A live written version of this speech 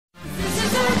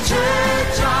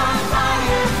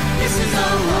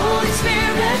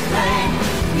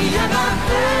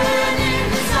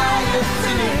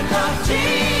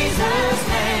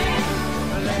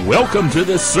Welcome to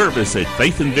this service at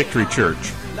Faith and Victory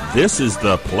Church. This is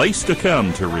the place to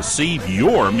come to receive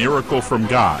your miracle from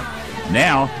God.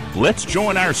 Now, let's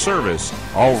join our service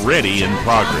already in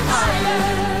progress.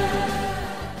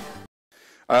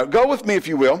 Go with me, if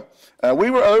you will. We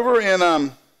were over in,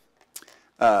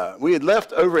 we had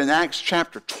left over in Acts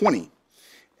chapter 20.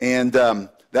 And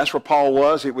that's where Paul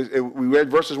was. We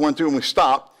read verses 1 and 2 and we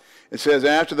stopped. It says,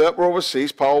 after the uproar was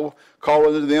ceased, Paul called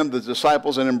unto them the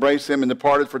disciples and embraced them and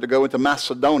departed for to go into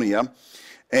Macedonia.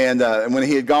 And when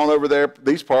he had gone over there,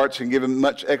 these parts, and given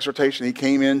much exhortation, he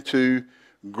came into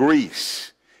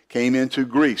Greece.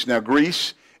 Now,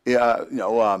 Greece,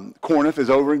 Corinth is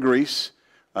over in Greece.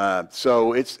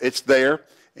 So it's there.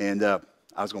 And I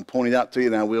was going to point it out to you,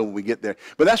 and I will when we get there.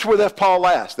 But that's where left Paul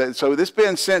last. So this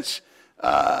been since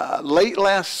late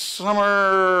last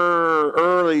summer,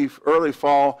 early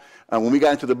fall, when we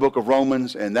got into the book of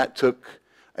Romans, and that took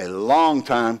a long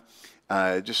time.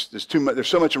 There's too much. There's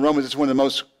so much in Romans. It's one of the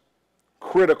most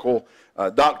critical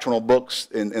doctrinal books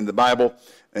in the Bible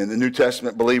and the New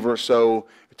Testament believer. So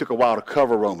it took a while to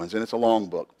cover Romans, and it's a long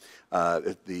book.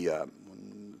 It's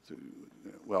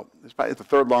probably the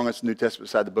third longest New Testament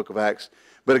beside the book of Acts.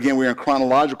 But again, we're in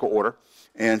chronological order.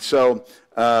 And so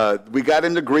we got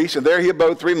into Greece, and there he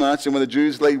abode 3 months. And when the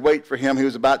Jews laid wait for him, he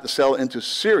was about to sail into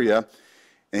Syria,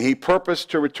 and he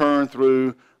purposed to return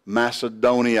through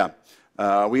Macedonia.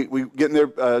 We getting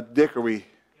there, Dick? Are we?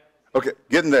 Okay,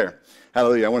 getting there.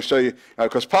 Hallelujah. I want to show you,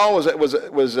 because Paul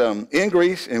was in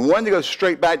Greece and wanted to go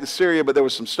straight back to Syria, but there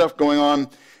was some stuff going on,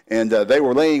 and they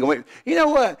were laying away. You know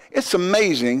what? It's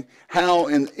amazing how,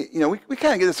 we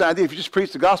kind of get this idea, if you just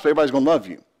preach the gospel, everybody's going to love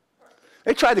you.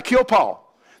 They tried to kill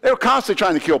Paul. They were constantly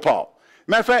trying to kill Paul.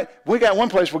 Matter of fact, we got one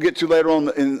place we'll get to later on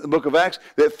in the book of Acts,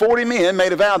 that 40 men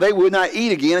made a vow they would not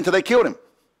eat again until they killed him.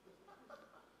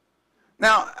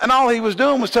 Now, and all he was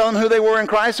doing was telling them who they were in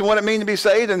Christ and what it meant to be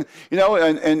saved, and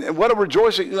what a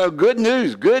rejoicing, good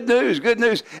news.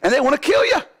 And they want to kill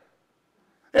you.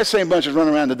 That same bunch is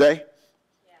running around today.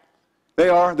 Yeah. They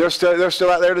are. They're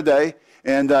still out there today.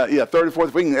 And 34th,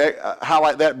 if we can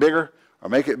highlight that bigger or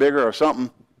make it bigger or something.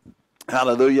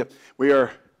 Hallelujah.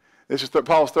 This is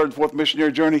Paul's third and fourth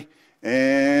missionary journey.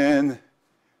 And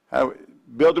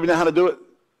Bill, do we know how to do it?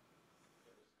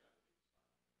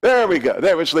 There we go.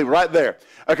 There, let's leave it right there.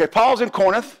 Okay, Paul's in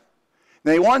Corinth.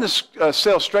 Now, he wanted to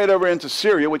sail straight over into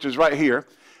Syria, which is right here,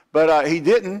 but he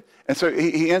didn't, and so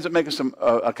he ends up making some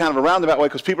a kind of a roundabout way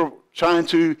because people are trying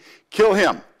to kill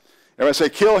him. Everybody say,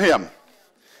 kill him.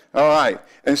 All right.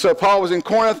 And so Paul was in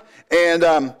Corinth,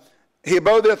 and he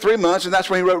abode there 3 months, and that's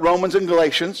when he wrote Romans and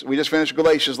Galatians. We just finished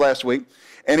Galatians last week.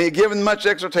 And he had given much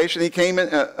exhortation. He came in,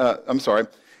 he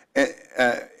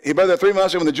abode there 3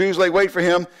 months, and when the Jews laid wait for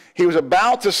him, he was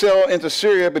about to sail into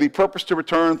Syria, but he purposed to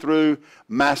return through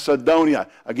Macedonia.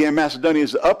 Again, Macedonia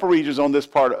is the upper regions on this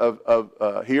part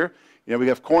of here. We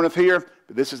have Corinth here,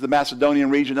 but this is the Macedonian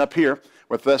region up here,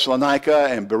 where Thessalonica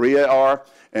and Berea are,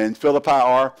 and Philippi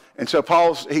are. And so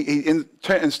Paul's,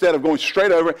 instead of going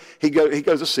straight over, he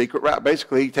goes a secret route.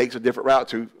 Basically, he takes a different route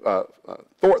to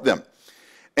thwart them.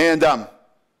 And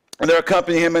they're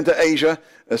accompanying him into Asia,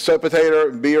 Sopater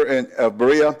of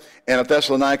Berea, and of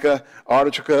Thessalonica,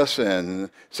 Artichicus and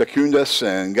Secundus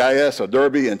and Gaius of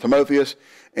Derbe and Timotheus,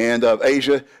 and of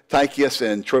Asia, Tychicus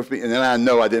and Trophy. And then I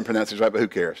know I didn't pronounce these right, but who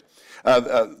cares?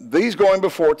 These going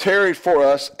before tarried for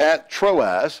us at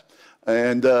Troas,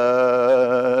 and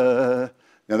now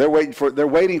they're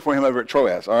waiting for him over at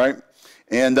Troas. All right,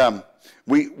 and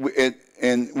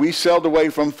we sailed away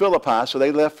from Philippi, so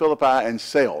they left Philippi and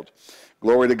sailed.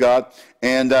 Glory to God.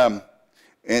 And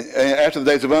after the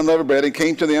days of unleavened bread, it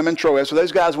came to them in Troas. So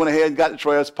those guys went ahead and got to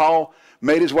Troas. Paul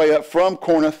made his way up from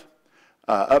Corinth,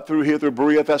 up through here, through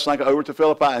Berea, Thessalonica, over to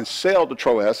Philippi, and sailed to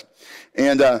Troas,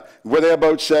 and where they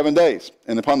abode 7 days.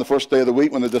 And upon the first day of the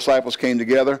week, when the disciples came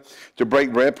together to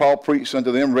break bread, Paul preached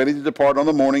unto them, ready to depart on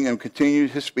the morning, and continued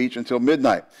his speech until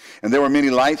midnight. And there were many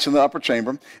lights in the upper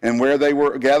chamber, and where they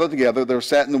were gathered together, there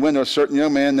sat in the window a certain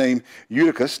young man named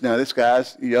Eutychus. Now, this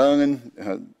guy's young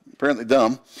and apparently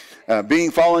dumb,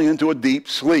 falling into a deep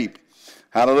sleep.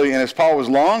 Hallelujah. And as Paul was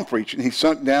long preaching, he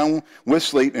sunk down with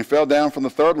sleep and fell down from the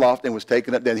third loft and was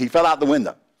taken up dead. He fell out the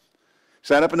window.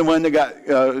 Sat up in the window,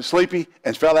 got sleepy,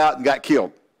 and fell out and got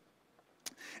killed.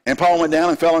 And Paul went down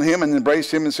and fell on him and embraced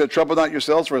him and said, trouble not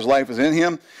yourselves, for his life is in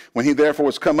him. When he therefore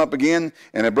was come up again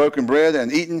and had broken bread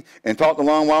and eaten and talked a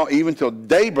long while, even till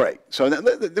daybreak. So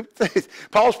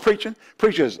Paul's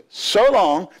preaches so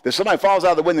long that somebody falls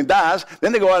out of the window and dies.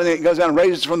 Then they go out and it goes down and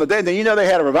raises from the dead. Then they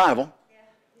had a revival.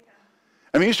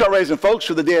 I mean, you start raising folks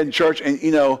for the dead in church, and,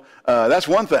 that's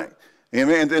one thing.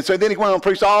 Amen. And so then he went on and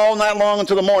preached all night long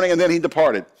until the morning, and then he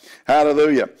departed.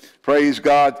 Hallelujah. Praise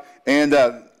God. And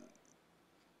then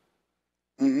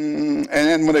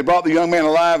when they brought the young man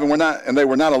alive, and they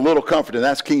were not a little comforted,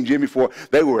 that's King Jimmy for,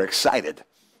 they were excited.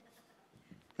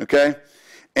 Okay?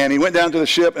 And he went down to the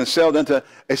ship and sailed into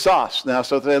Assos. Now,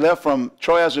 so they left from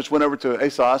Troas, just went over to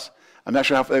Assos. I'm not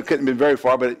sure how, it couldn't have been very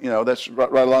far, but, that's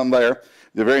right along there,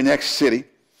 the very next city.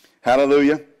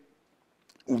 Hallelujah.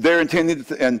 They're intending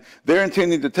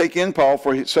to take in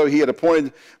Paul, so he had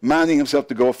appointed, minding himself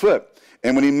to go afoot.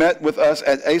 And when he met with us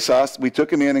at Assos, we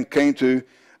took him in and came to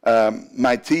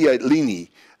Mytilene.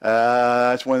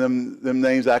 That's one of them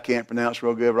names I can't pronounce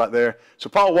real good right there. So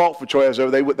Paul walked for Troas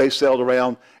over. They sailed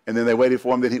around, and then they waited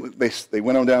for him. Then they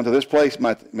went on down to this place,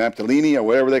 Mytilene, or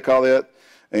whatever they call it.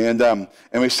 And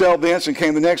we sailed thence and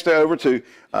came the next day over to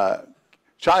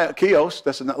Chios.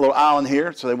 That's a little island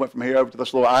here. So they went from here over to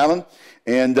this little island.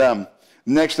 And the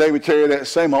next day we tarried at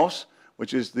Samos,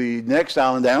 which is the next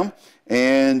island down.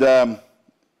 And there's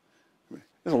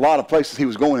a lot of places he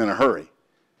was going in a hurry.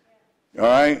 All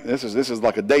right? This is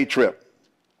like a day trip.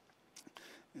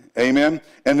 Amen?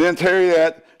 And then tarried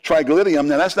at Triglydium.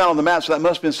 Now that's not on the map, so that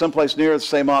must have been someplace near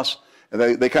Samos.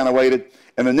 And they kind of waited.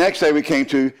 And the next day we came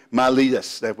to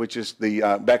Miletus, which is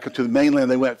back to the mainland.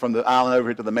 They went from the island over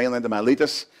here to the mainland to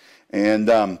Miletus. And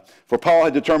for Paul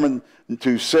had determined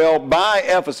to sail by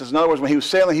Ephesus. In other words, when he was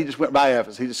sailing, he just went by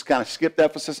Ephesus. He just kind of skipped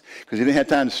Ephesus because he didn't have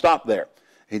time to stop there.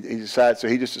 He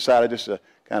just decided to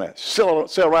kind of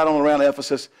sail right on around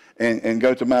Ephesus and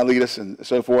go to Miletus and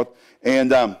so forth. And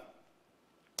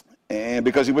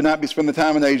because he would not be spending the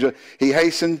time in Asia, he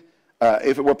hastened,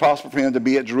 if it were possible for him, to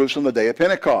be at Jerusalem the day of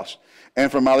Pentecost. And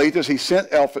from Miletus, he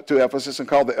sent to Ephesus and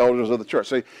called the elders of the church.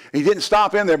 So he didn't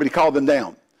stop in there, but he called them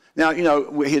down. Now,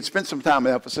 he had spent some time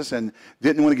in Ephesus and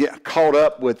didn't want to get caught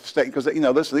up with state, because,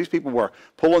 these people were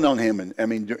pulling on him,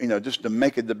 and just to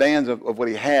make the demands of what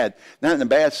he had, not in a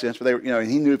bad sense, but they were,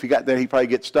 he knew if he got there, he'd probably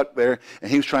get stuck there, and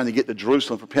he was trying to get to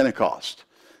Jerusalem for Pentecost.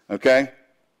 Okay?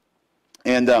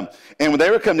 And when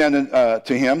they were come down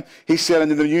to him, he said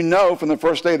unto them, you know from the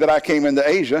first day that I came into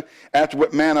Asia, after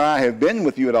what manner I have been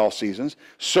with you at all seasons,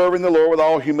 serving the Lord with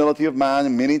all humility of mind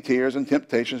and many tears and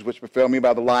temptations which befell me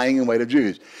by the lying and weight of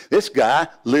Jews. This guy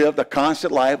lived a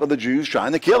constant life of the Jews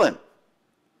trying to kill him.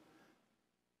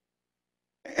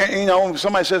 And, when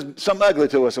somebody says something ugly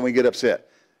to us and we get upset.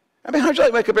 I mean, how'd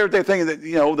you wake up every day thinking that,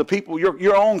 the people,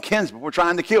 your own kinsmen were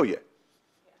trying to kill you?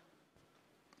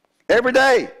 Every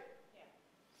day.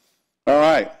 All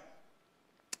right.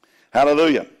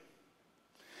 Hallelujah.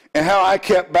 And how I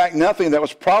kept back nothing that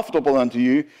was profitable unto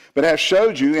you, but have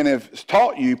showed you and have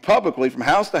taught you publicly from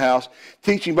house to house,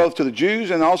 teaching both to the Jews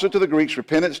and also to the Greeks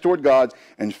repentance toward God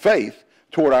and faith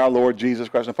toward our Lord Jesus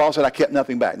Christ. And Paul said, I kept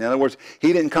nothing back. In other words,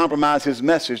 he didn't compromise his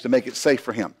message to make it safe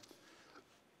for him.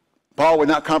 Paul would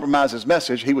not compromise his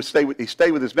message. He stayed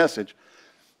with his message,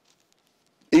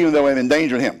 even though it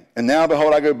endangered him. And now,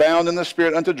 behold, I go bound in the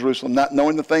Spirit unto Jerusalem, not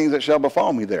knowing the things that shall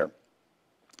befall me there,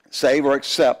 save or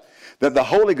except that the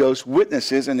Holy Ghost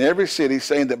witnesses in every city,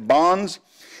 saying that bonds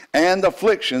and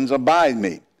afflictions abide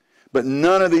me. But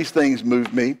none of these things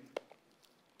move me.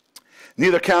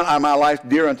 Neither count I my life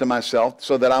dear unto myself,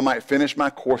 so that I might finish my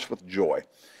course with joy.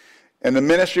 And the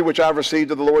ministry which I have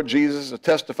received of the Lord Jesus to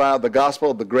testify of the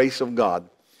gospel of the grace of God.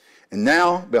 And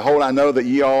now, behold, I know that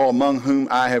ye all among whom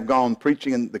I have gone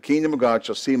preaching in the kingdom of God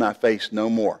shall see my face no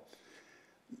more.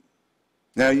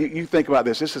 Now, you think about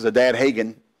this. This is a Dad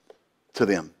Hagen to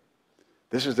them.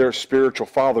 This is their spiritual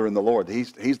father in the Lord.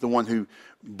 He's the one who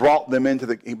brought them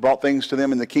he brought things to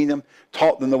them in the kingdom,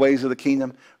 taught them the ways of the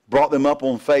kingdom, brought them up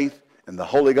on faith and the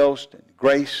Holy Ghost and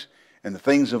grace and the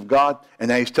things of God. And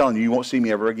now he's telling you, you won't see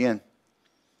me ever again.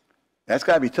 That's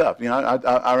got to be tough.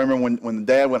 I remember when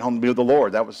Dad went home to be with the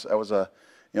Lord. That was a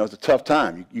it was a tough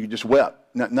time. You just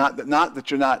wept. Not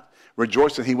that you're not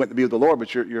rejoicing he went to be with the Lord,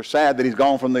 but you're sad that he's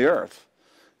gone from the earth.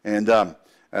 And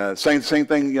same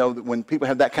thing. When people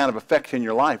have that kind of effect in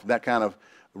your life, that kind of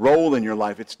role in your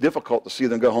life, it's difficult to see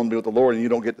them go home to be with the Lord, and you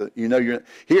don't get the you're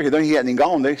here. Then he hadn't even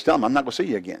gone. They tell him, I'm not going to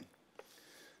see you again.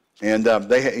 And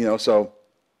so.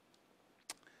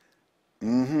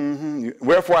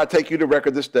 Wherefore I take you to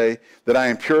record this day that I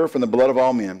am pure from the blood of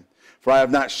all men, for I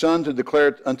have not shunned to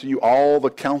declare unto you all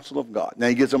the counsel of God. Now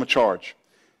he gives them a charge.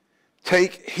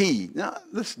 Take heed. Now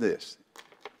listen to this.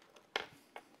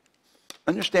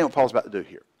 Understand what Paul's about to do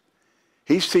here.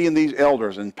 He's seeing these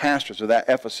elders and pastors of that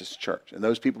Ephesus church and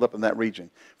those people up in that region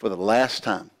for the last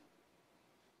time.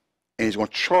 And he's going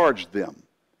to charge them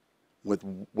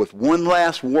with one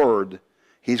last word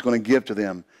he's going to give to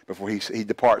them before he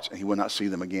departs, and he will not see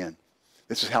them again.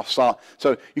 This is how Solomon.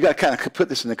 So you got to kind of put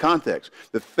this in the context.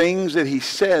 The things that he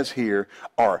says here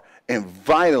are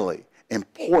vitally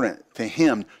important to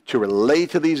him to relate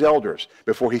to these elders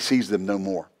before he sees them no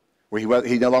more, where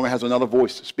he no longer has another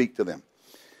voice to speak to them.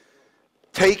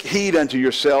 Take heed unto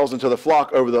yourselves and to the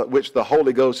flock over which the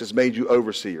Holy Ghost has made you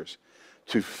overseers,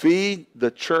 to feed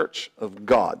the church of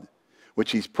God,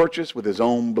 which he's purchased with his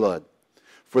own blood.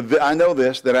 For I know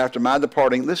this, that after my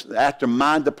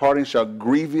departing shall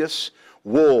grievous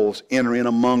wolves enter in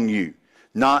among you,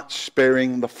 not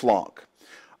sparing the flock.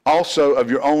 Also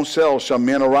of your own selves shall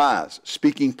men arise,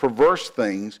 speaking perverse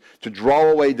things to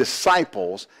draw away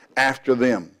disciples after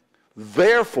them.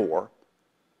 Therefore,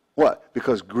 what?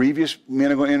 Because grievous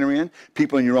men are going to enter in.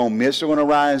 People in your own midst are going to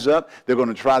rise up. They're going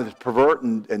to try to pervert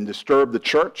and disturb the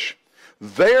church.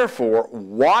 Therefore,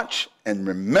 watch and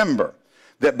remember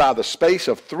that by the space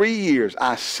of 3 years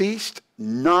I ceased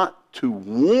not to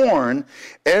warn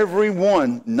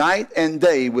everyone night and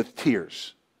day with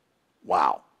tears.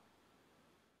 Wow.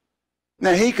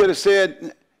 Now he could have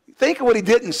said, think of what he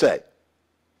didn't say.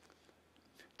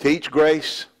 Teach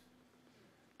grace.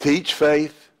 Teach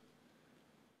faith.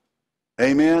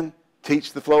 Amen.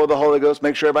 Teach the flow of the Holy Ghost.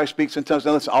 Make sure everybody speaks in tongues.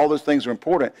 Now listen, all those things are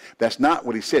important. That's not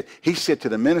what he said. He said to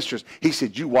the ministers, he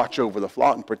said, you watch over the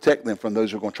flock and protect them from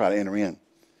those who are going to try to enter in.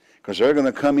 Because they're going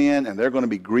to come in and they're going to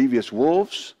be grievous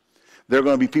wolves. They're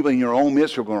going to be people in your own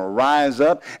midst who are going to rise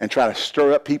up and try to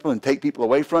stir up people and take people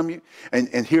away from you. And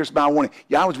here's my warning.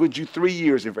 Yeah, I was with you 3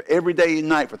 years, and for every day and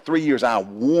night for 3 years, I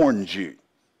warned you.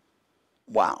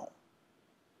 Wow.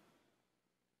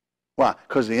 Why?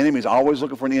 Because the enemy is always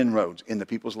looking for an inroads into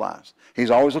people's lives. He's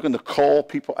always looking to call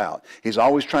people out. He's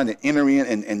always trying to enter in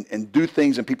and do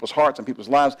things in people's hearts and people's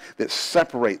lives that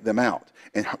separate them out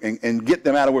and get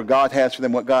them out of where God has for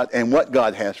them, what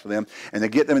God has for them, and to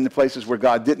get them into places where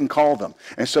God didn't call them.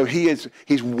 And so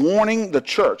he's warning the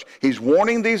church. He's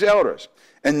warning these elders.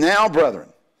 And now,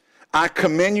 brethren, I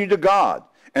commend you to God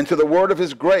and to the word of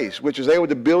his grace, which is able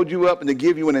to build you up and to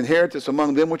give you an inheritance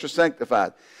among them which are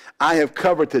sanctified. I have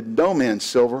coveted no man's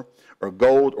silver or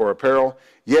gold or apparel.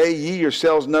 Yea, ye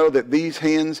yourselves know that these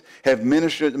hands have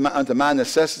ministered unto my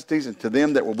necessities, and to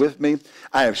them that were with me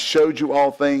I have showed you all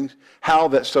things, how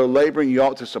that so laboring you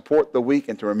ought to support the weak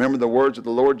and to remember the words of the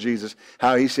Lord Jesus,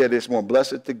 how he said it's more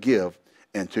blessed to give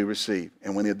and to receive.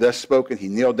 And when he had thus spoken, he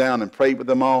kneeled down and prayed with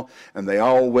them all, and they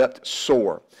all wept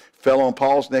sore, fell on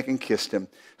Paul's neck and kissed him,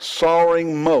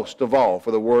 sorrowing most of all for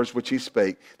the words which he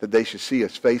spake, that they should see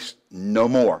his face no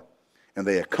more. And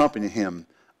they accompanied him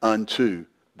unto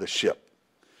the ship.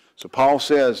 So Paul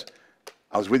says,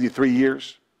 I was with you 3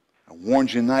 years. I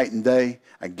warned you night and day.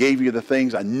 I gave you the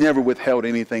things. I never withheld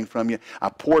anything from you. I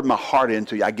poured my heart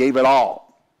into you. I gave it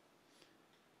all.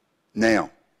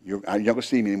 Now, you're not going to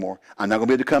see me anymore. I'm not going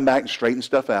to be able to come back and straighten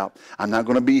stuff out. I'm not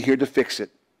going to be here to fix it.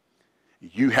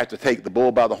 You have to take the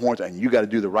bull by the horns, and you got to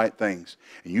do the right things.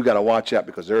 And you got to watch out,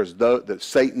 because that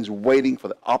Satan's waiting for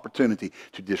the opportunity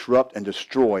to disrupt and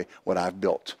destroy what I've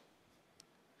built.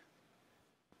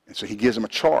 And so he gives them a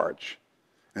charge.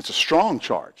 And it's a strong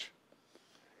charge.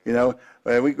 You know,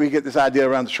 we get this idea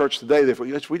around the church today that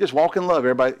if we just walk in love,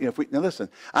 everybody, you know, now listen,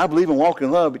 I believe in walking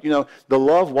in love, but you know, the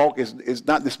love walk is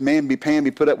not this mamby-pamby,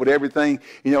 put up with everything,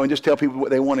 you know, and just tell people what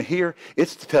they want to hear.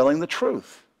 It's telling the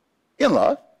truth in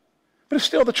love. But it's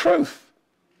still the truth.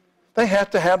 They have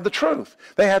to have the truth.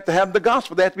 They have to have the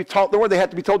gospel. They have to be taught the word. They have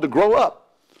to be told to grow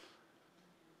up.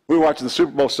 We were watching the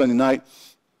Super Bowl Sunday night,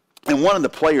 and one of the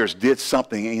players did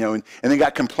something, you know, and they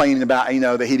got complaining about, you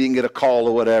know, that he didn't get a call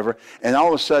or whatever. And all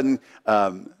of a sudden,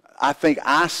 I think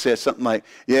I said something like,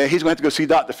 yeah, he's going to have to go see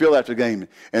Dr. Phil after the game.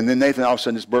 And then Nathan all of a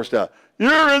sudden just burst out,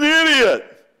 you're an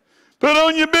idiot. Put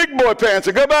on your big boy pants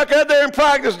and go back out there and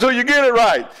practice until you get it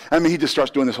right. I mean, he just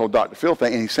starts doing this whole Dr. Phil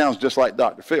thing, and he sounds just like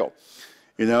Dr. Phil,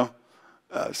 you know.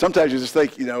 Sometimes you just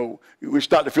think, you know, wish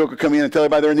Dr. Phil could come in and tell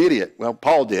everybody they're an idiot. Well,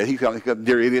 Paul did. He called them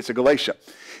dear idiots of Galatia.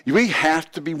 We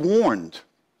have to be warned,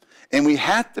 and we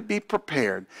have to be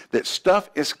prepared that stuff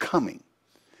is coming.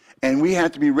 And we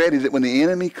have to be ready that when the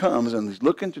enemy comes and he's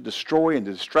looking to destroy and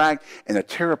to distract and to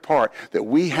tear apart, that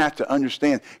we have to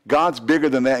understand God's bigger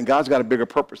than that, and God's got a bigger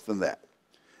purpose than that.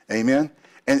 Amen?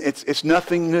 And it's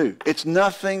nothing new. It's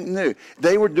nothing new.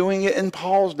 They were doing it in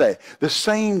Paul's day. The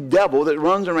same devil that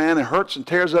runs around and hurts and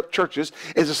tears up churches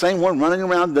is the same one running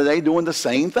around today doing the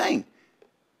same thing.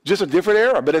 Just a different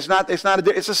era, but it's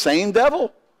the same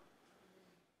devil.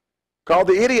 Called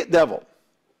the idiot devil.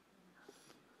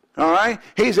 All right?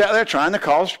 He's out there trying to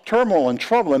cause turmoil and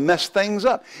trouble and mess things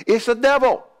up. It's the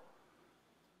devil.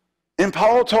 And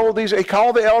Paul he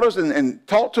called the elders and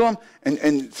talked to them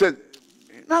and said,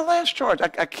 my last charge,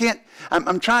 I can't,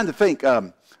 I'm trying to think.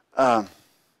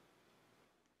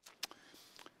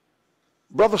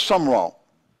 Brother Sumrall,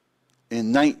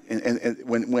 when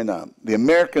the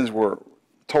Americans were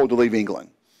told to leave England.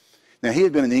 Now, he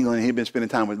had been in England, and he had been spending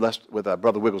time with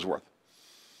Brother Wigglesworth.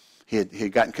 He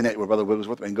had gotten connected with Brother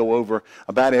Wigglesworth and go over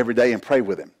about every day and pray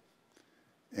with him.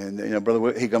 And,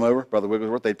 he'd come over, Brother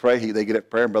Wigglesworth, they'd pray, they'd get up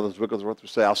prayer, and Brother Wigglesworth would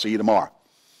say, I'll see you tomorrow.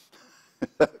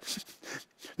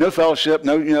 No fellowship,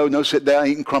 no sit down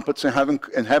eating crumpets and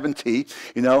having tea.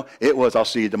 It was, I'll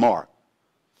see you tomorrow.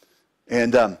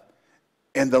 And they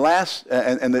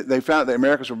found out the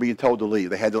Americans were being told to leave.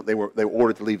 They were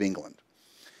ordered to leave England.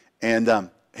 And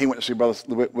he went to see Brother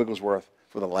Wigglesworth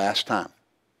for the last time.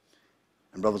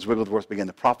 And Brother Wigglesworth began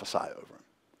to prophesy over him,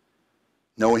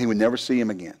 knowing he would never see him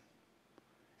again.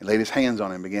 He laid his hands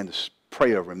on him and began to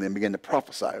pray over him, then began to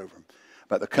prophesy over him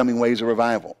about the coming waves of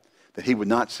revival that he would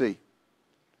not see.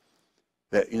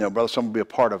 That, Brother Sumrall would be a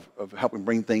part of helping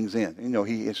bring things in.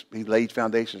 He laid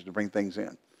foundations to bring things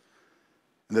in.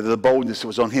 And that the boldness that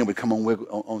was on him would come on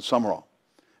Sumrall.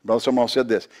 Brother Sumrall said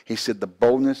this. He said the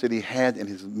boldness that he had in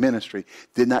his ministry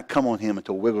did not come on him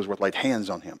until Wigglesworth laid hands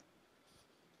on him.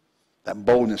 That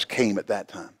boldness came at that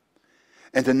time.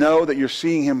 And to know that you're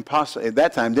seeing him possibly, at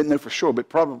that time, didn't know for sure, but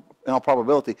in all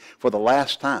probability, for the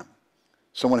last time,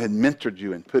 someone had mentored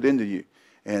you and put into you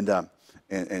and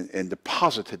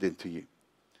deposited into you.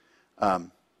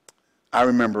 I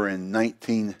remember in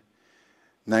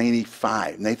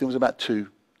 1995, Nathan was about 2,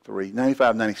 3,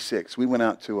 95, 96, we went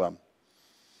out to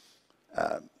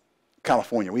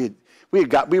California. We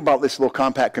bought this little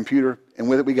compact computer, and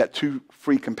with it we got 2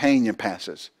 free companion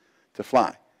passes to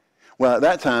fly. Well, at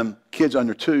that time, kids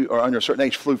under 2 or under a certain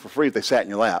age flew for free if they sat in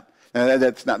your lap. Now,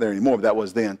 that's not there anymore, but that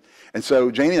was then. And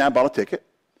so Janie and I bought a ticket,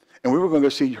 and we were going to go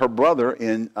see her brother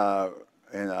in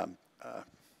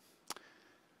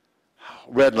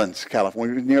Redlands,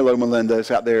 California, near Loma Linda.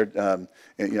 It's out there,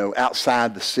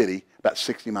 outside the city, about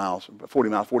 60 miles, 40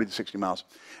 to 60 miles.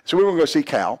 So we were going to go see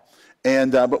Cal.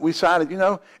 And but we decided,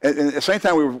 and at the same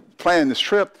time we were planning this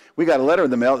trip, we got a letter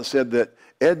in the mail that said that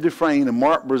Ed Dufresne and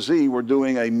Mark Brzee were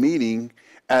doing a meeting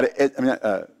at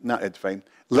not Ed Dufresne,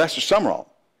 Lester Sumrall,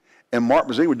 and Mark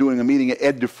Brzee were doing a meeting at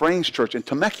Ed Dufresne's church in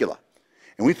Temecula.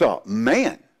 And we thought,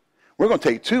 man, we're going to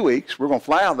take 2 weeks. We're going to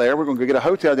fly out there. We're going to go get a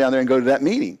hotel down there and go to that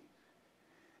meeting.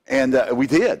 And we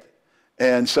did.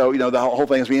 And so, the whole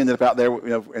thing is we ended up out there,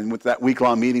 and with that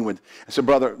week-long meeting with, so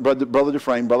Brother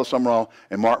Dufresne, Brother Sumrall,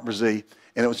 and Mark Brzee,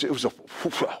 and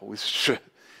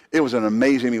it was an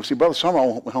amazing meeting. See, Brother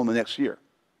Sumrall went home the next year.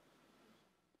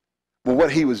 Well,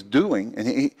 what he was doing,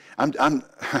 and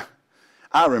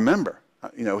I remember,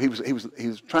 he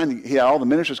was trying to, he had all the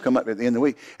ministers come up at the end of the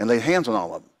week and lay hands on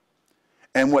all of them.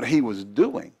 And what he was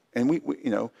doing, and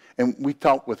we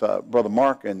talked with Brother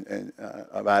Mark and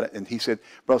about it, and he said,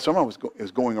 Brother Sumrall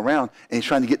was going around, and he's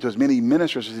trying to get to as many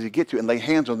ministers as he could get to and lay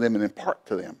hands on them and impart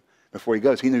to them before he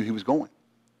goes. He knew he was going.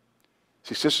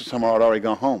 See, Sister Sumrall had already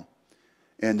gone home,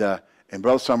 and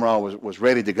Brother Sumrall was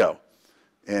ready to go,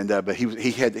 but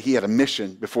he had a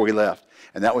mission before he left,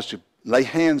 and that was to lay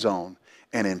hands on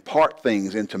and impart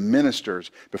things into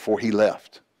ministers before he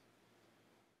left.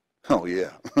 Oh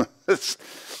yeah,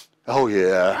 oh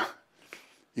yeah.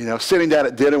 Sitting down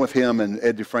at dinner with him and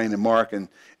Ed Dufresne and Mark and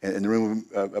in the room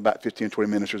about 15 or 20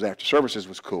 ministers after services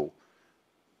was cool,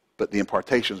 but the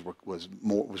impartations was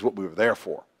what we were there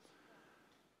for.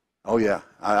 Oh yeah,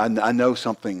 I know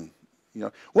something.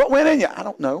 What went in you? I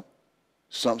don't know.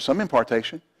 Some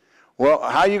impartation. Well,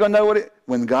 how are you going to know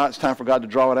when it's time for God to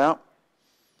draw it out?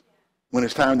 When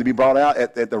it's time to be brought out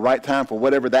at the right time for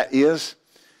whatever that is,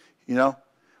 Well,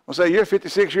 say you're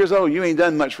 56 years old. You ain't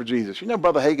done much for Jesus.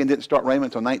 Brother Hagin didn't start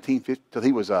Raymond until 1950, till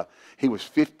he was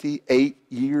 58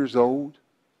 years old.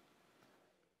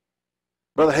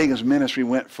 Brother Hagin's ministry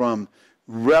went from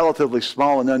relatively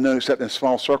small and unknown, except in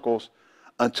small circles,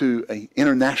 unto an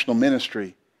international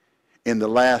ministry in the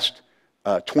last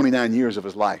 29 years of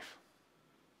his life.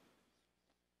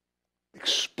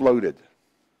 Exploded.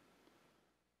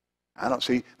 I don't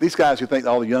see these guys who think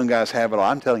all the young guys have it all.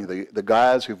 I'm telling you, the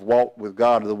guys who've walked with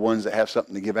God are the ones that have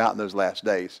something to give out in those last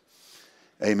days.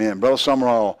 Amen. Brother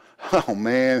Sumrall, oh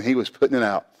man, he was putting it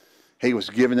out. He was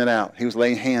giving it out. He was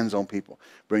laying hands on people.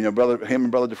 But him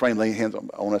and Brother Dufresne laying hands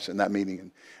on us in that meeting.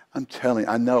 And I'm telling you,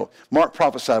 I know. Mark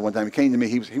prophesied one time. He came to me.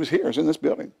 He was here. He was in this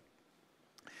building.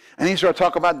 And he started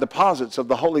talking about deposits of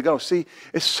the Holy Ghost. See,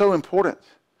 it's so important.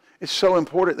 It's so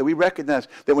important that we recognize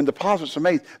that when deposits are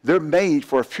made, they're made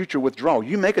for a future withdrawal.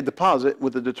 You make a deposit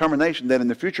with the determination that in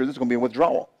the future there's going to be a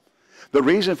withdrawal. The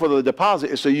reason for the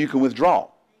deposit is so you can withdraw.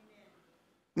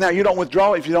 Now, you don't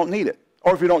withdraw if you don't need it.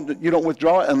 Or if you don't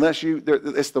withdraw it unless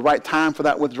it's the right time for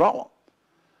that withdrawal.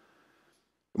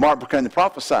 Mark began to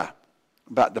prophesy.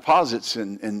 about deposits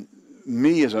and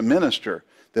me as a minister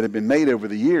that had been made over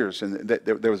the years, and that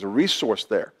there was a resource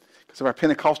there. Because of our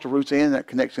Pentecostal roots and that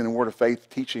connection in Word of Faith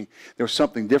teaching, there was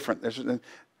something different.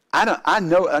 I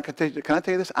know, can I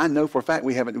tell you this? I know for a fact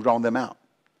we haven't drawn them out.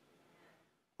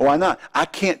 Why not? I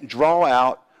can't draw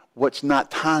out what's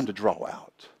not time to draw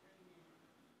out.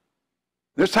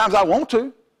 There's times I want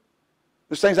to.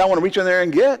 There's things I want to reach in there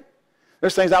and get.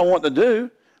 There's things I want to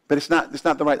do, but it's not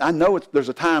the right. I know there's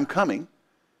a time coming,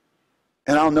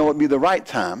 and I'll know it'll be the right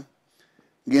time.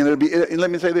 Again, let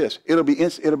me say this: it'll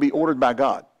be ordered by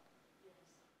God.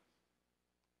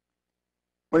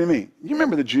 What do you mean? You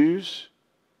remember the Jews?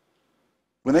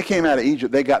 When they came out of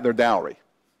Egypt, they got their dowry.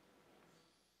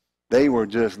 They were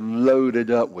just loaded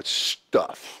up with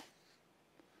stuff.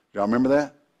 Y'all remember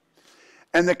that?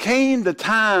 And there came the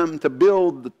time to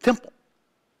build the temple.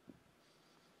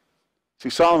 See,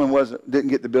 Solomon didn't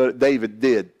get to build it. David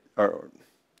did. Did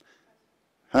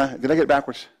I get it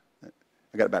backwards?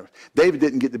 I got it backwards. David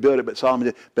didn't get to build it, but Solomon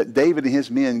did. But David and his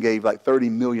men gave like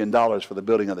 $30 million for the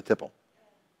building of the temple.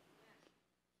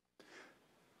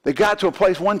 They got to a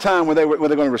place one time where they're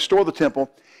going to restore the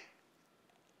temple,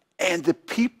 and the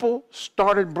people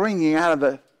started bringing out of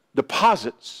the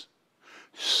deposits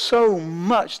so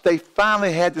much they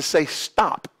finally had to say,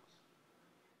 stop.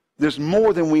 There's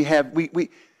more than we have.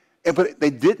 But they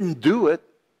didn't do it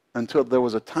until there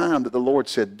was a time that the Lord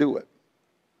said, do it.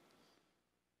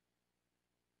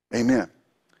 Amen.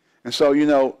 And so,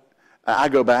 I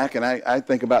go back and I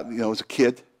think about, as a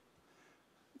kid.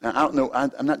 Now, I don't know,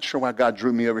 I'm not sure why God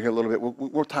drew me over here a little bit.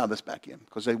 We'll tie this back in,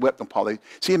 because they wept on Paul.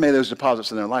 He made those deposits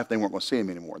in their life. They weren't going to see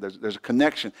him anymore. There's a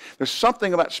connection. There's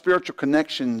something about spiritual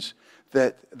connections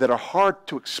that are hard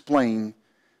to explain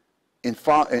in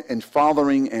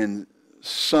fathering and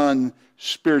son,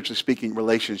 spiritually speaking,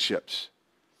 relationships.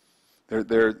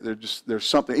 There's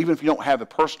something, even if you don't have a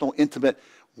personal, intimate,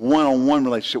 one-on-one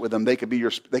relationship with them, they could be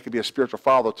a spiritual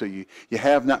father to you. You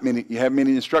have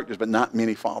many instructors, but not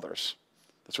many fathers.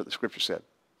 That's what the scripture said.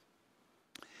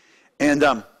 And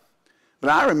but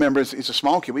I remember, it's a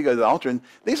small kid. We go to the altar, and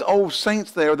these old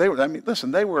saints there, I'm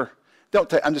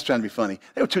just trying to be funny.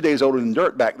 They were 2 days older than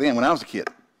dirt back then when I was a kid.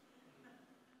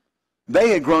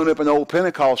 They had grown up in old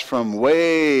Pentecost from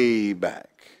way back.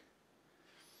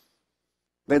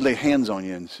 They'd lay hands on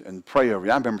you and pray over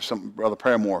you. I remember some Brother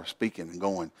Paramore speaking and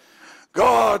going,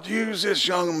 God, use this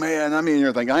young man. I mean,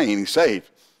 you're thinking, I ain't even saved.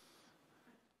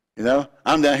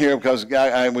 I'm down here because we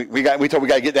got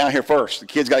to get down here first. The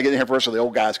kids got to get in here first so the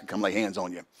old guys can come lay hands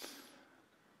on you.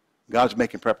 God's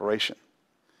making preparation.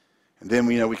 And then,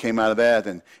 we came out of that,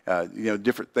 and,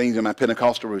 different things in my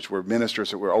Pentecostal roots were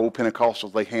ministers that were old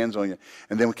Pentecostals lay hands on you.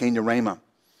 And then we came to Rhema,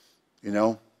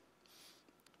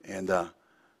 and,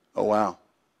 oh,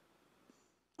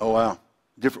 wow.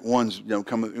 Different ones,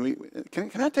 come.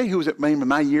 Can I tell you who was at Rhema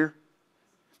my year?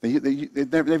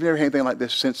 They've never had anything like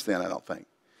this since then, I don't think.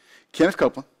 Kenneth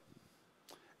Copeland,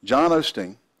 John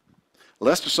Osteen,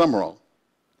 Lester Summerall,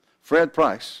 Fred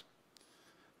Price,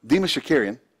 Demas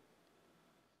Shakarian.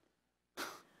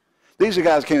 These are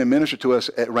guys who came and ministered to us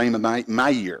at Rhema my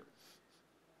year.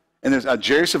 And there's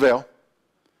Jerry Savelle,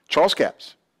 Charles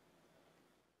Capps.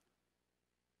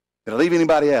 Did I leave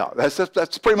anybody out?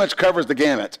 That's pretty much covers the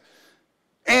gamut.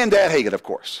 And Dad Hagen, of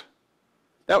course.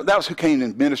 That was who came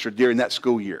and ministered during that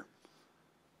school year.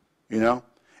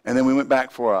 And then we went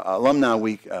back for an alumni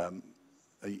week a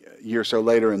year or so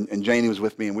later, and Janie was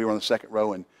with me, and we were on the second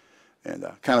row and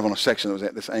kind of on a section that was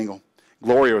at this angle.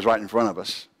 Gloria was right in front of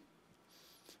us.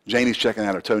 Janie's checking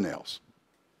out her toenails.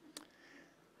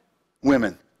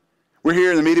 Women. We're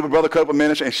here in the meeting with Brother Copeland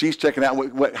minister, and she's checking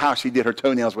out how she did her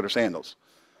toenails with her sandals.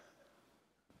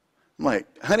 I'm like,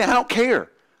 honey, I don't care.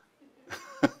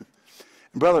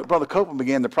 And Brother Copeland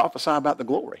began to prophesy about the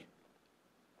glory.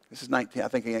 This is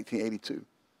 1982.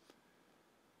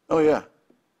 Oh, yeah.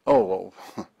 Oh,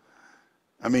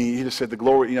 I mean, he just said the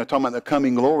glory, talking about the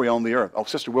coming glory on the earth. Oh,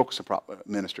 Sister Wilkerson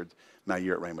ministered my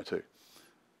year at Rhema too.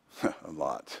 A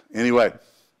lot. Anyway,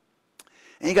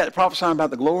 and he got to prophesying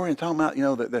about the glory and talking about,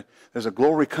 that there's a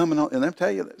glory coming on. And I'm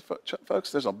telling you,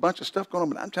 folks, there's a bunch of stuff going on,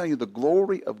 but I'm telling you, the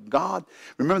glory of God.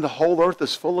 Remember, the whole earth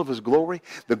is full of His glory.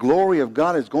 The glory of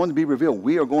God is going to be revealed.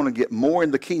 We are going to get more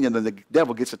in the kingdom than the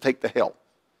devil gets to take to hell.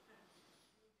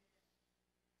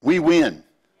 We win.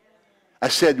 I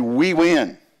said, we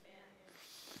win.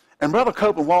 And Brother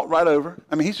Copeland walked right over.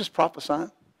 I mean, he's just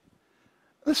prophesying.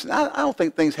 Listen, I don't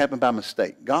think things happen by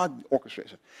mistake. God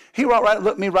orchestrates it. He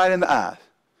looked me right in the eyes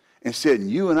and said,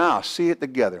 you and I will see it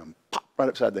together, and pop right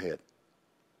upside the head.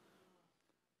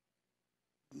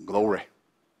 Glory.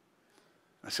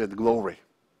 I said, the glory.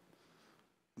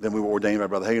 Then we were ordained by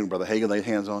Brother Hagin. Brother Hagin laid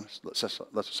hands on us.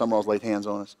 Lester Summerall's laid hands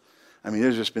on us. I mean,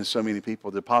 there's just been so many people.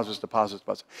 Deposits.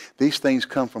 These things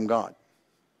come from God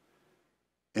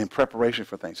in preparation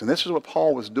for things. And this is what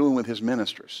Paul was doing with his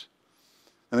ministers.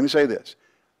 And let me say this.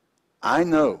 I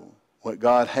know what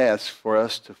God has for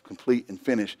us to complete and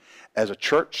finish as a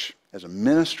church, as a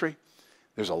ministry.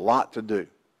 There's a lot to do.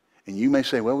 And you may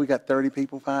say, well, we got 30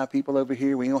 people, 5 people over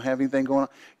here. We don't have anything going on.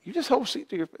 You just hold seat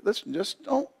to your, listen, just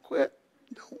don't quit.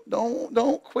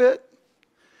 Don't quit.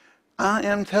 I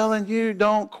am telling you,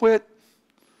 don't quit.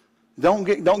 Don't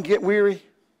get weary.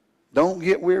 Don't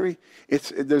get weary.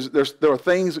 There's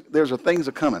things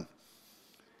are coming.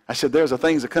 I said, there's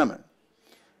things are coming.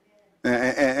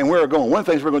 And we're going. One of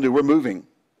the things we're going to do, we're moving.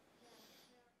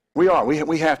 We are.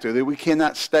 We have to. We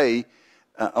cannot stay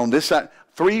on this side.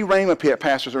 3 Rhema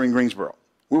pastors are in Greensboro.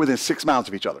 We're within 6 miles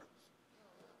of each other.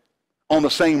 On the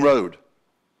same road.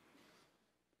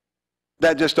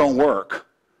 That just don't work.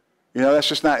 You know, that's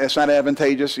just not, it's not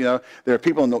advantageous. You know, there are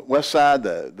people on the west side,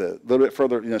 the little bit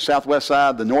further, you know, southwest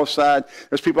side, the north side.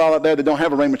 There's people all out there that don't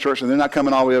have a Rhema church, and they're not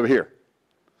coming all the way over here.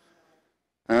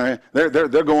 All right? They're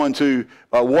going to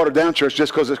a watered down church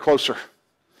just because it's closer.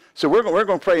 So we're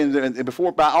going to pray, and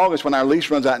before, by August, when our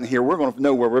lease runs out in here, we're going to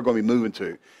know where we're going to be moving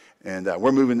to. And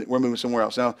we're moving somewhere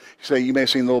else. Now, you may have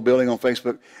seen the little building on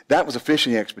Facebook. That was a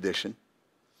fishing expedition.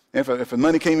 If the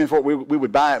money came in for it, we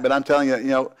would buy it. But I'm telling you, you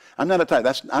know, I'm not a type.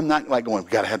 I'm not like going, we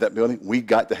got to have that building. We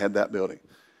got to have that building.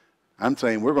 I'm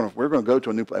saying we're going to go to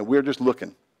a new place. We're just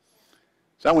looking.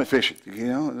 So I went fishing. You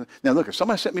know. Now look, if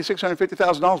somebody sent me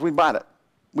 $650,000, we'd buy it.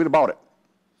 We'd have bought it.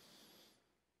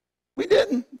 We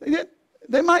didn't. They did.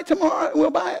 They might tomorrow.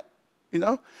 We'll buy it. You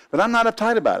know. But I'm not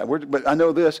uptight about it. But I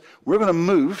know this. We're going to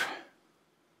move,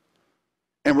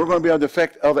 and we're going to be able to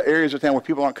affect other areas of town where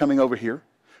people aren't coming over here,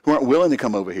 who aren't willing to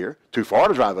come over here, too far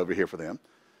to drive over here for them.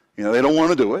 You know, they don't want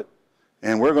to do it,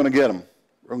 and we're going to get them.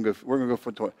 We're going to go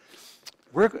for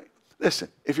it. Listen,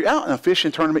 if you're out in a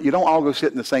fishing tournament, you don't all go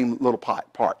sit in the same little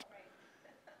part.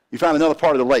 You find another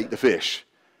part of the lake to fish.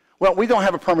 Well, we don't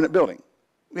have a permanent building.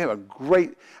 We have a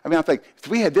great, I think, if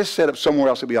we had this set up somewhere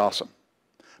else, it'd be awesome.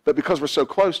 But because we're so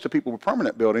close to people with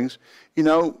permanent buildings, you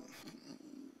know,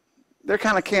 they're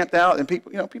kind of camped out, and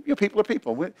people are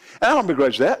people. And I don't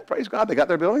begrudge that. Praise God, they got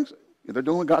their buildings. They're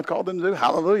doing what God called them to do.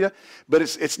 Hallelujah. But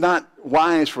it's not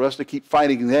wise for us to keep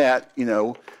fighting that, you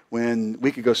know, when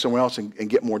we could go somewhere else and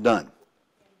get more done.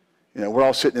 You know, we're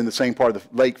all sitting in the same part of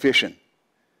the lake fishing.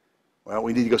 Well,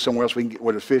 we need to go somewhere else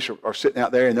where the fish are sitting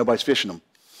out there and nobody's fishing them.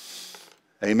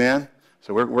 Amen.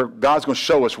 So God's going to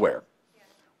show us where,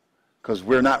 because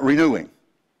we're not renewing.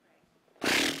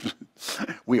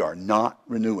 We are not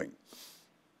renewing.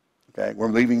 Okay, we're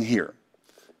leaving here,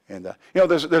 and you know,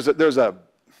 there's a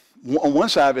on one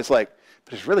side it's like,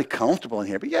 but it's really comfortable in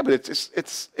here. But yeah, but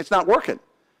it's not working.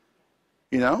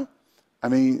 You know, I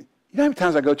mean, you know how many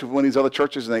times I go to one of these other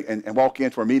churches and walk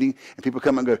in for a meeting, and people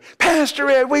come and go, Pastor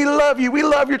Ed, we love you, we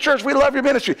love your church, we love your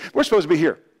ministry. We're supposed to be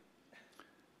here.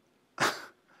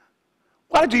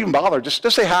 Why did you even bother? Just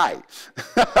say hi.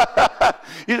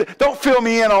 Don't fill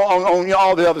me in on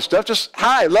all the other stuff. Just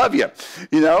hi, love you.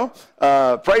 You know,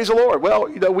 praise the Lord. Well,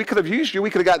 you know, we could have used you. We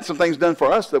could have gotten some things done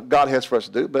for us that God has for us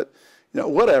to do. But you know,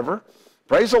 whatever.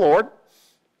 Praise the Lord.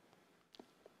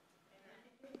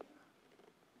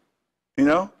 You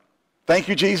know, thank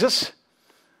you, Jesus,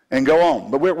 and go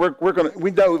on. But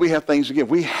we know we have things to give.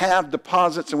 We have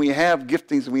deposits, and we have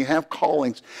giftings, and we have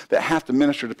callings that have to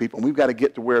minister to people. And we've got to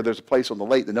get to where there's a place on the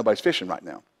lake that nobody's fishing right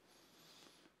now.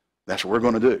 That's what we're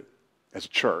going to do as a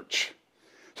church.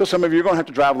 So some of you are going to have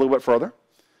to drive a little bit further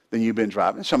than you've been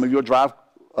driving. Some of you will drive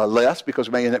less because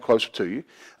we may end up closer to you.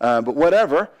 But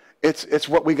whatever, it's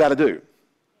what we got to do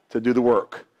the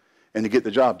work and to get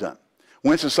the job done.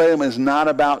 Winston-Salem is not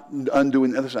about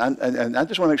undoing, and I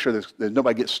just want to make sure that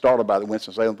nobody gets startled by the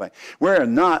Winston-Salem thing. We're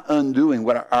not undoing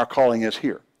what our calling is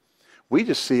here. We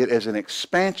just see it as an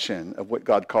expansion of what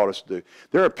God called us to do.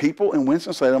 There are people in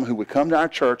Winston-Salem who would come to our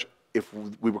church if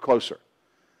we were closer.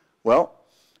 Well,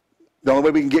 the only way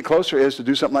we can get closer is to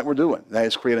do something like we're doing. That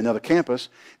is, create another campus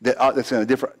that's in a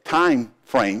different time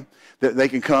frame that they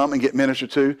can come and get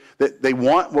ministered to. That they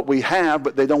want what we have,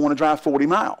 but they don't want to drive 40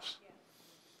 miles.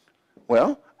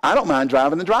 Well, I don't mind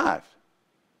driving the drive.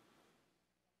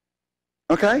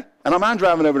 Okay? I don't mind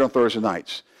driving over on Thursday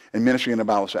nights and ministering in the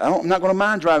Bible study. I'm not going to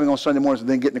mind driving on Sunday mornings and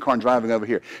then getting in the car and driving over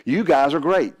here. You guys are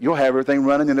great. You'll have everything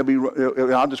running, and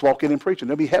I'll just walk in and preach, and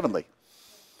it'll be heavenly.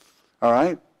 All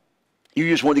right? You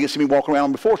just want to see me walk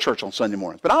around before church on Sunday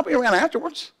mornings. But I'll be around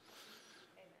afterwards.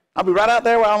 I'll be right out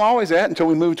there where I'm always at until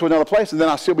we move to another place, and then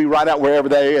I'll still be right out wherever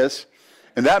that is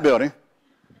in that building.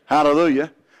 Hallelujah.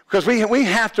 Because we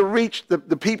have to reach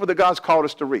the people that God's called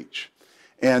us to reach.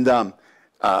 And,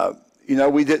 you know,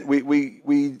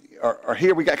 we are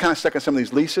here. We got kind of stuck in some of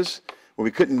these leases where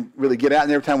we couldn't really get out.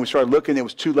 And every time we started looking, it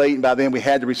was too late. And by then we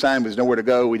had to resign. There was nowhere to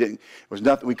go. It was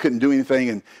nothing. We couldn't do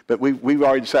anything. But we've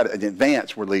already decided in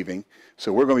advance we're leaving.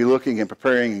 So we're going to be looking and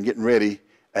preparing and getting ready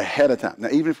ahead of time. Now,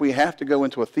 even if we have to go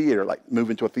into a theater, like move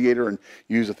into a theater and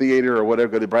use a theater or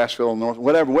whatever, go to Brassville, North,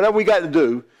 whatever we got to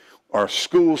do, or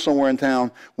school somewhere in town,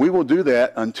 we will do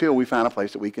that until we find a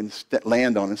place that we can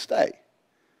land on and stay.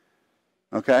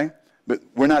 Okay? But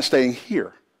we're not staying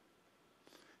here.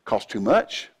 It costs too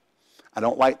much. I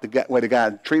don't like the way the guy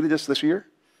treated us this year,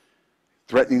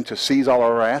 threatening to seize all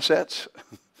our assets.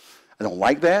 I don't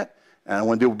like that. And I don't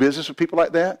want to do business with people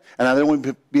like that. And I don't want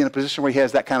to be in a position where he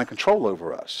has that kind of control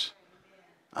over us.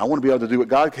 I want to be able to do what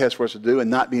God has for us to do and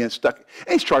not being stuck. And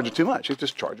he's charging too much. He's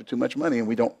just charging too much money, and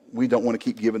we don't want to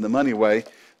keep giving the money away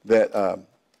that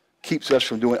keeps us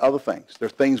from doing other things. There are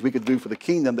things we could do for the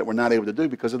kingdom that we're not able to do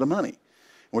because of the money. And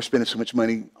we're spending so much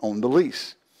money on the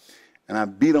lease. And I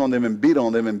beat on them and beat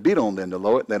on them and beat on them to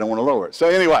lower it. They don't want to lower it. So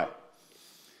anyway,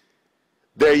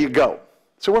 there you go.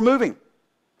 So we're moving.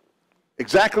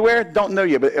 Exactly where? Don't know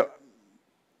yet, but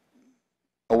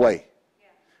away.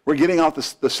 We're getting off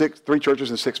the 3 churches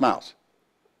in 6 miles.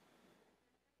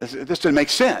 This doesn't make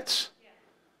sense.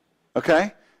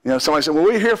 Okay? You know, somebody said, well,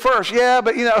 we're here first. Yeah,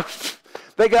 but, you know,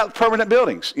 they got permanent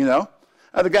buildings, you know.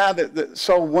 The guy that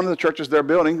sold one of the churches their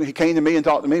building, he came to me and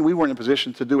talked to me. We weren't in a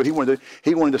position to do what he wanted to do.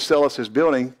 He wanted to sell us his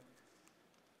building,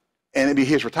 and it'd be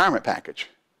his retirement package.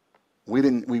 We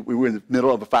were in the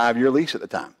middle of a 5-year lease at the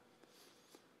time.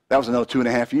 That was another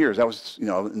 2.5 years. That was, you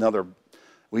know, another...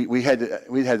 We had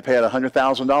to pay out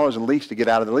 $100,000 in lease to get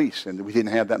out of the lease, and we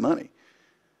didn't have that money.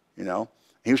 You know,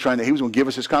 he was going to give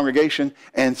us his congregation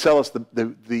and sell us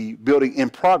the building in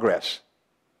progress.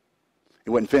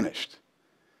 It wasn't finished,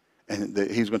 and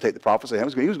he was going to take the profits. He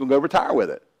was going to go retire with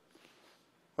it.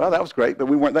 Well, that was great, but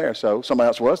we weren't there, so somebody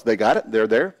else was. They got it. They're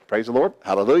there. Praise the Lord.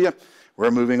 Hallelujah. We're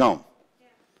moving on.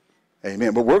 Yeah.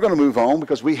 Amen. But we're going to move on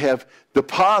because we have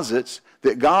deposits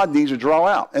that God needs to draw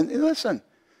out. And listen.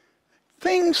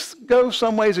 Things go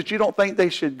some ways that you don't think they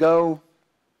should go,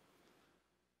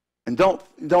 and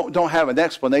don't have an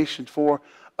explanation for,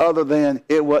 other than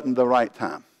it wasn't the right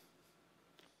time.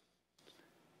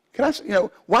 Can I, you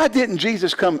know, why didn't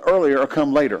Jesus come earlier or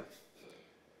come later?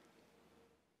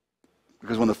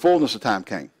 Because when the fullness of time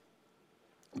came,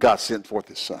 God sent forth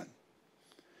His Son.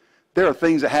 There are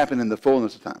things that happen in the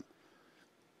fullness of time.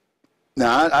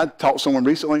 Now, I talked to someone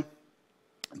recently.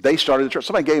 They started the church.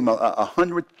 Somebody gave them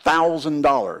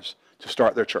 $100,000 to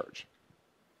start their church.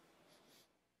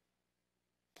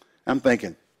 I'm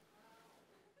thinking,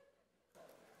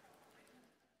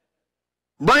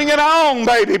 bring it on,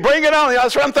 baby. Bring it on.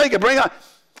 That's what I'm thinking. Bring it on.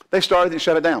 They started and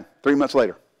shut it down 3 months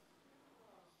later.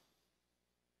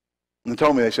 And they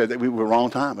told me, they said that we were the wrong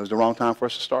time. It was the wrong time for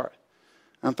us to start.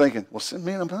 I'm thinking, well, send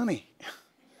me the money.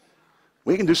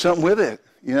 We can do something with it,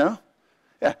 you know?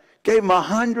 Yeah. Gave him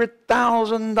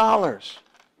 $100,000.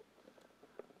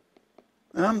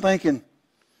 And I'm thinking,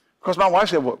 because my wife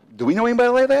said, well, do we know anybody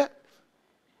like that?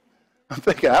 I'm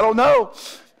thinking, I don't know.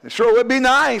 It sure would be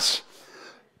nice.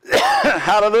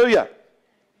 Hallelujah.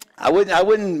 I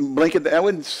wouldn't blink at that. I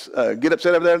wouldn't get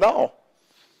upset over that at all.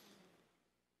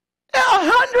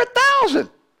 $100,000.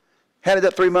 Had it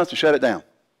up 3 months and shut it down.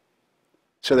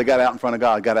 So they got out in front of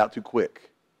God, got out too quick.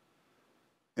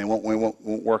 And it won't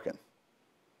working.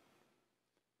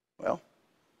 Well,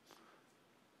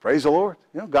 praise the Lord.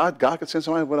 You know, God could send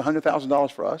somebody with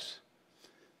 $100,000 for us.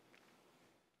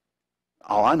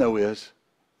 All I know is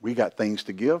we got things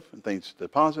to give and things to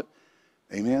deposit.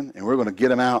 Amen. And we're going to get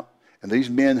them out. And these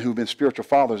men who've been spiritual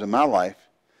fathers in my life,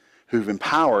 who've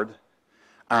empowered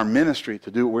our ministry to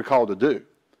do what we're called to do.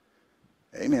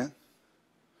 Amen.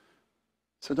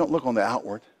 So don't look on the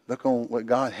outward. Look on what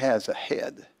God has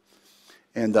ahead.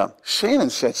 And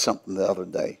Shannon said something the other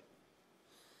day.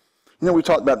 You know, we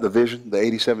talked about the vision, the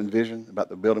 87 vision, about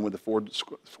the building with the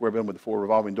square building with the 4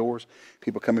 revolving doors,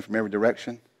 people coming from every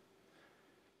direction.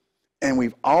 And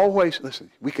we've always, listen,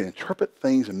 we can interpret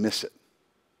things and miss it.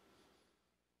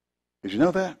 Did you know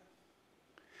that?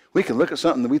 We can look at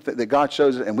something that God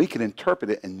shows us, and we can interpret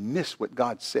it and miss what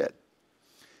God said.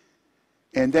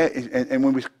 And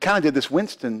when we kind of did this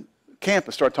Winston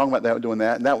campus, started talking about that, doing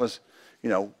that, and that was, you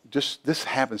know, just this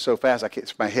happened so fast,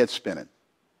 my head's spinning.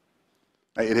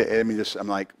 I'm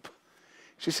like,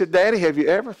 she said, Daddy, have you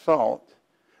ever thought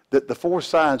that the 4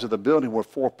 sides of the building were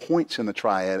 4 points in the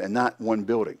triad and not one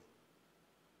building?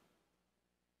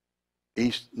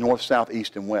 East, north, south,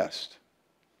 east, and west.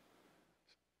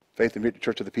 Faith and Victory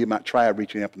Church of the Piedmont Triad,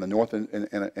 reaching up in the north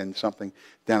and something,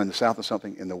 down in the south and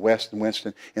something, in the west in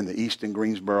Winston, in the east in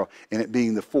Greensboro, and it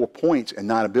being the 4 points and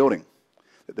not a building.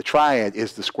 That the triad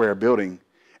is the square building,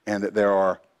 and that there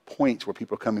are points where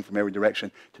people are coming from every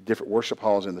direction to different worship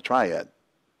halls in the triad.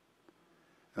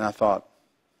 And I thought,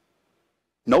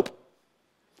 nope.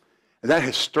 And that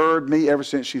has stirred me ever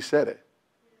since she said it.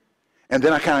 And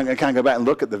then I kind of go back and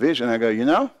look at the vision, and I go, you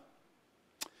know,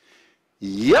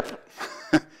 yep,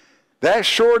 that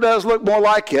sure does look more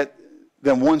like it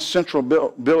than one central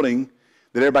building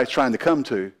that everybody's trying to come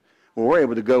to, where we're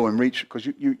able to go and reach, because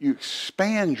you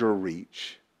expand your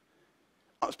reach.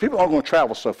 People aren't going to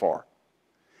travel so far.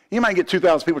 You might get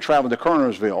 2,000 people traveling to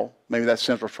Kernersville, maybe that's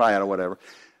Central Triad or whatever,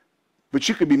 but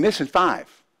you could be missing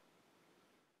 5.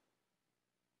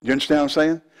 You understand what I'm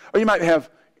saying? Or you might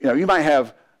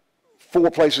have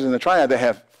 4 places in the triad that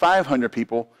have 500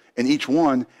 people in each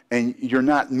one, and you're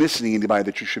not missing anybody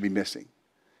that you should be missing.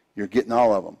 You're getting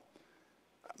all of them.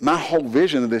 My whole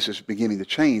vision of this is beginning to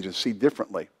change and see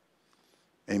differently.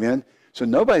 Amen? So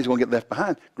nobody's going to get left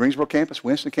behind. Greensboro campus,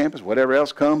 Winston campus, whatever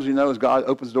else comes, you know, as God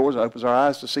opens doors and opens our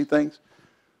eyes to see things.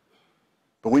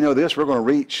 But we know this, we're going to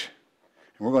reach,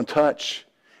 and we're going to touch,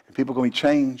 and people are going to be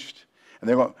changed.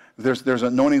 And there's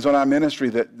anointings on our ministry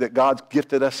that God's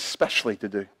gifted us specially to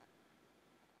do.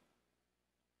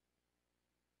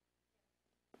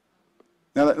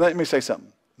 Now, let me say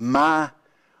something. My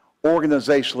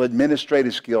organizational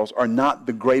administrative skills are not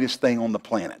the greatest thing on the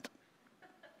planet.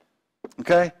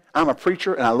 Okay? I'm a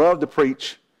preacher, and I love to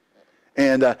preach,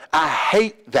 and I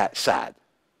hate that side.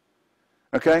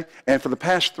 Okay? And for the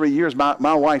past 3 years,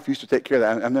 my wife used to take care of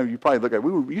that. I know you probably look at it.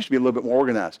 We used to be a little bit more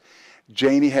organized.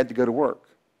 Janie had to go to work,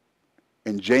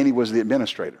 and Janie was the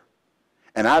administrator.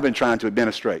 And I've been trying to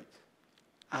administrate.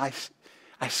 I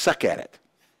suck at it.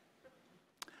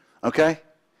 Okay?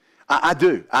 I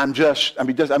do. I'm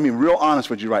being real honest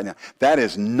with you right now. That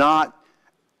is not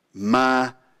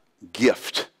my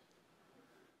gift.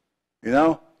 You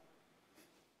know?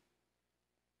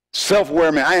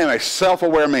 Self-aware man. I am a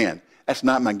self-aware man. That's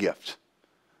not my gift.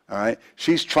 All right?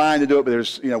 She's trying to do it, but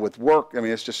there's, you know, with work, I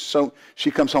mean, it's just so,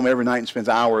 she comes home every night and spends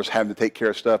hours having to take care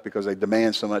of stuff because they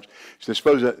demand so much. She's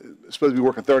supposed to be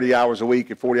working 30 hours a week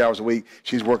and 40 hours a week.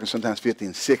 She's working sometimes 50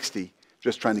 and 60,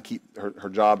 just trying to keep her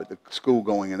job at the school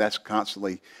going, and that's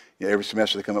constantly, you know, every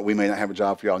semester they come up, we may not have a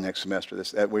job for y'all next semester.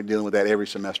 We're dealing with that every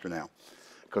semester now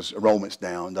because enrollment's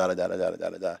down,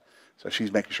 da-da-da-da-da-da-da-da. So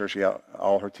she's making sure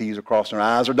all her T's are crossed and her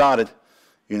I's are dotted,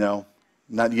 you know,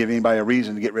 not to give anybody a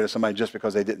reason to get rid of somebody just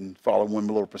because they didn't follow one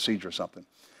little procedure or something.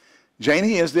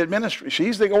 Janie is the administrator.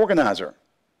 She's the organizer.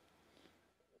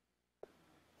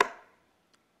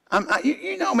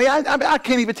 You know me, I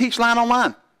can't even teach line on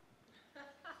line.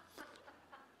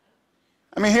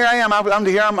 I mean, here I am.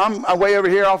 I'm way over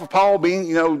here off of Paul Bean,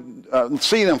 you know,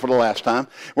 seeing them for the last time.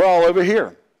 We're all over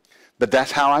here. But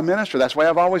that's how I minister. That's the way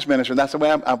I've always ministered. That's the way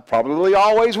I probably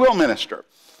always will minister.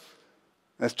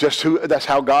 That's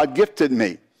how God gifted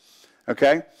me.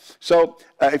 Okay? So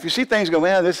if you see things go,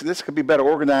 man, this could be better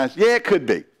organized. Yeah, it could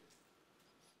be.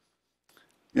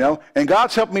 You know, and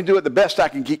God's helped me do it the best I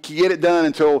can get it done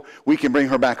until we can bring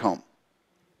her back home.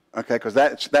 Okay? Because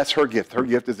that's her gift. Her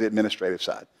gift is the administrative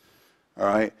side. All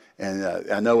right?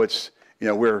 And I know it's, you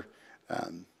know,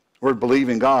 we're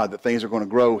believing God that things are going to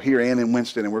grow here and in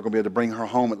Winston, and we're going to be able to bring her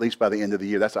home at least by the end of the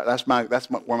year. That's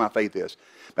where my faith is.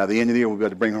 By the end of the year, we'll be able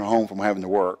to bring her home from having to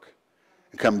work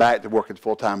and come back to working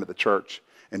full time at the church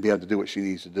and be able to do what she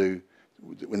needs to do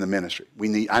in the ministry.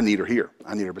 I need her here.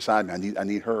 I need her beside me. I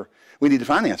need her. We need the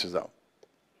finances, though.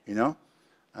 You know,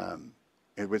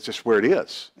 it's just where it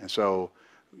is. And so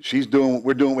we're doing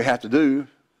what we have to do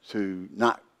to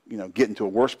not, you know, get into a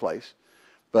worse place.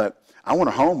 But I want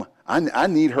her home. I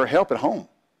need her help at home.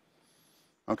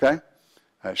 Okay?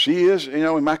 She is, you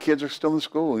know, and my kids are still in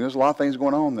school. And there's a lot of things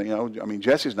going on. You know, I mean,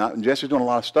 Jesse's not, and Jesse's doing a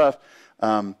lot of stuff.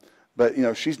 But, you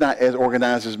know, she's not as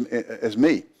organized as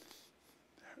me.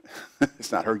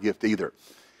 It's not her gift either.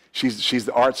 She's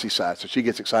the artsy side, so she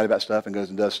gets excited about stuff and goes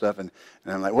and does stuff. And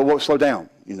I'm like, well, slow down.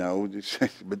 You know,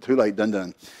 but too late,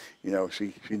 done. You know,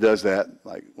 she does that.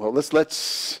 Like, well,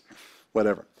 let's,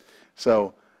 whatever.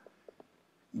 So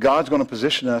God's going to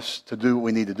position us to do what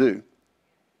we need to do.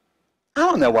 I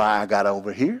don't know why I got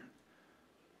over here.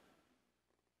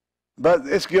 But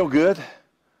it's still good.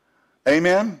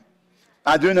 Amen?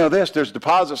 I do know this. There's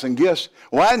deposits and gifts.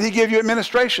 Why didn't he give you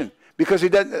administration? Because he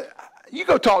doesn't. You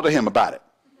go talk to him about it.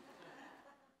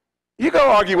 You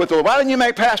go argue with the Lord. Why didn't you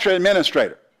make pastor and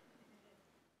administrator?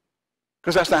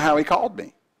 Because that's not how he called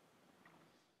me.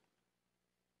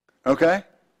 Okay?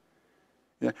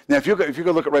 Yeah. Now, if you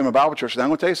go look at Raymond Bible Church, now I'm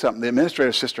going to tell you something. The administrator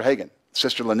is Sister Hagan,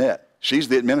 Sister Lynette. She's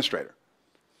the administrator.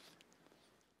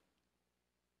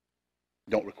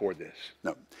 Don't record this.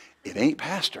 No, it ain't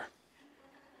pastor.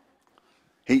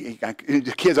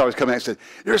 The kids always come in and say,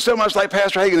 "You're so much like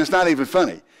Pastor Hagan, it's not even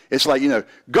funny." It's like,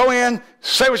 go in,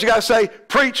 say what you got to say,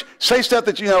 preach, say stuff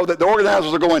that, that the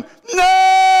organizers are going,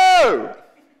 no!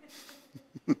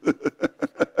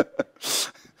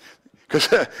 Because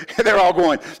they're all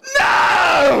going,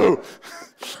 no!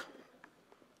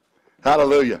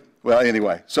 Hallelujah. Well,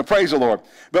 anyway, so praise the Lord.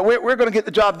 But we're going to get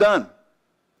the job done.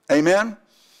 Amen?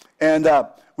 And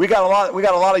we got a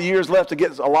lot of years left to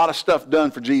get a lot of stuff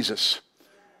done for Jesus.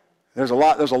 There's a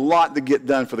lot to get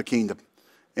done for the kingdom.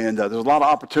 And there's a lot of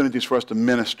opportunities for us to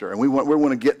minister. And we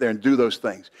want to get there and do those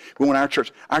things. We want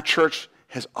our church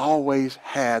has always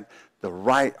had the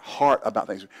right heart about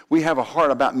things. We have a heart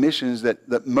about missions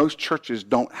that most churches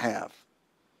don't have.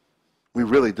 We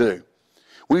really do.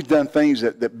 We've done things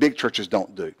that big churches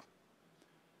don't do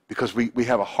because we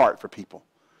have a heart for people.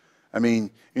 I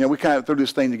mean, we kind of threw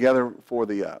this thing together for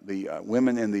the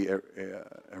women in the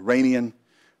Iranian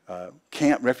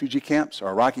refugee camps, or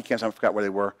Iraqi camps, I forgot where they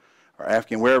were, or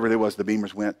Afghan, wherever it was the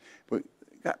Beamers went. We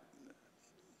got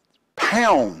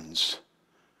pounds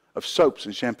of soaps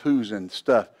and shampoos and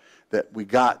stuff that we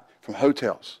got from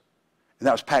hotels. And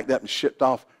that was packed up and shipped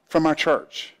off from our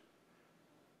church.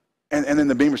 And then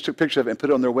the Beamers took pictures of it and put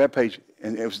it on their webpage,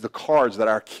 and it was the cards that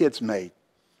our kids made,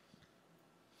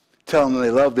 telling them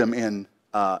they loved them in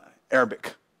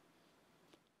Arabic.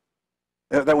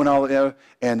 That went all,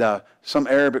 and some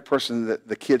Arabic person that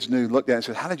the kids knew looked at it and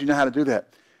said, "How did you know how to do that?"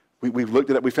 We've looked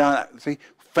at it. We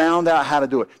found out how to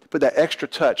do it, to put that extra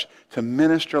touch to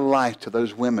minister life to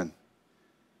those women.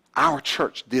 Our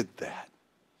church did that.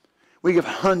 We give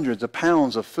hundreds of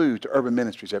pounds of food to urban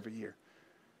ministries every year.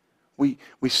 We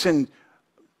send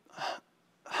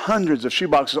hundreds of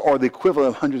shoeboxes, or the equivalent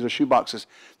of hundreds of shoeboxes,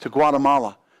 to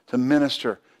Guatemala to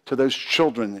minister to those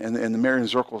children in the Marian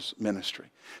Zirkles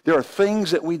ministry. There are things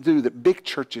that we do that big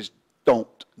churches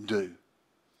don't do.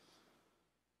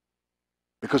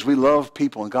 Because we love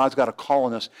people, and God's got a call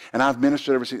on us. And I've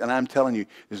ministered overseas, and I'm telling you,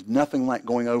 there's nothing like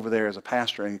going over there as a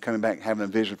pastor and coming back and having a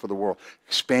vision for the world,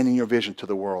 expanding your vision to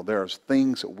the world. There are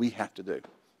things that we have to do.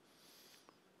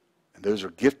 And those are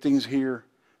giftings here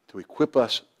to equip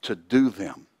us to do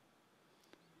them.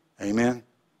 Amen?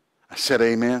 I said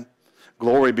amen.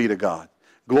 Glory be to God.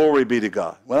 Glory be to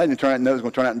God. Well, I didn't know it was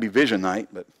going to turn out and be vision night,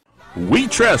 but... We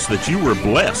trust that you were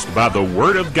blessed by the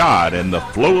Word of God and the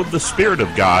flow of the Spirit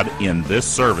of God in this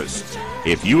service.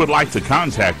 If you would like to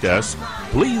contact us,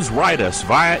 please write us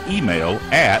via email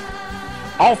at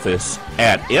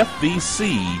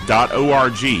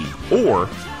office@fvc.org or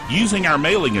using our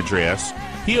mailing address,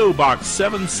 P.O. Box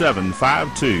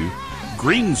 7752,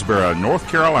 Greensboro, North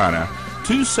Carolina,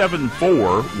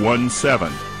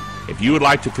 27417. If you would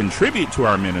like to contribute to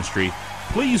our ministry,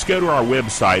 please go to our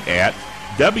website at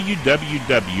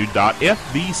www.fvc.org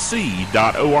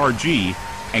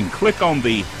and click on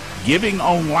the Giving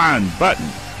Online button.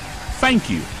 Thank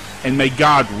you, and may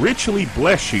God richly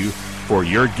bless you for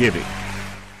your giving.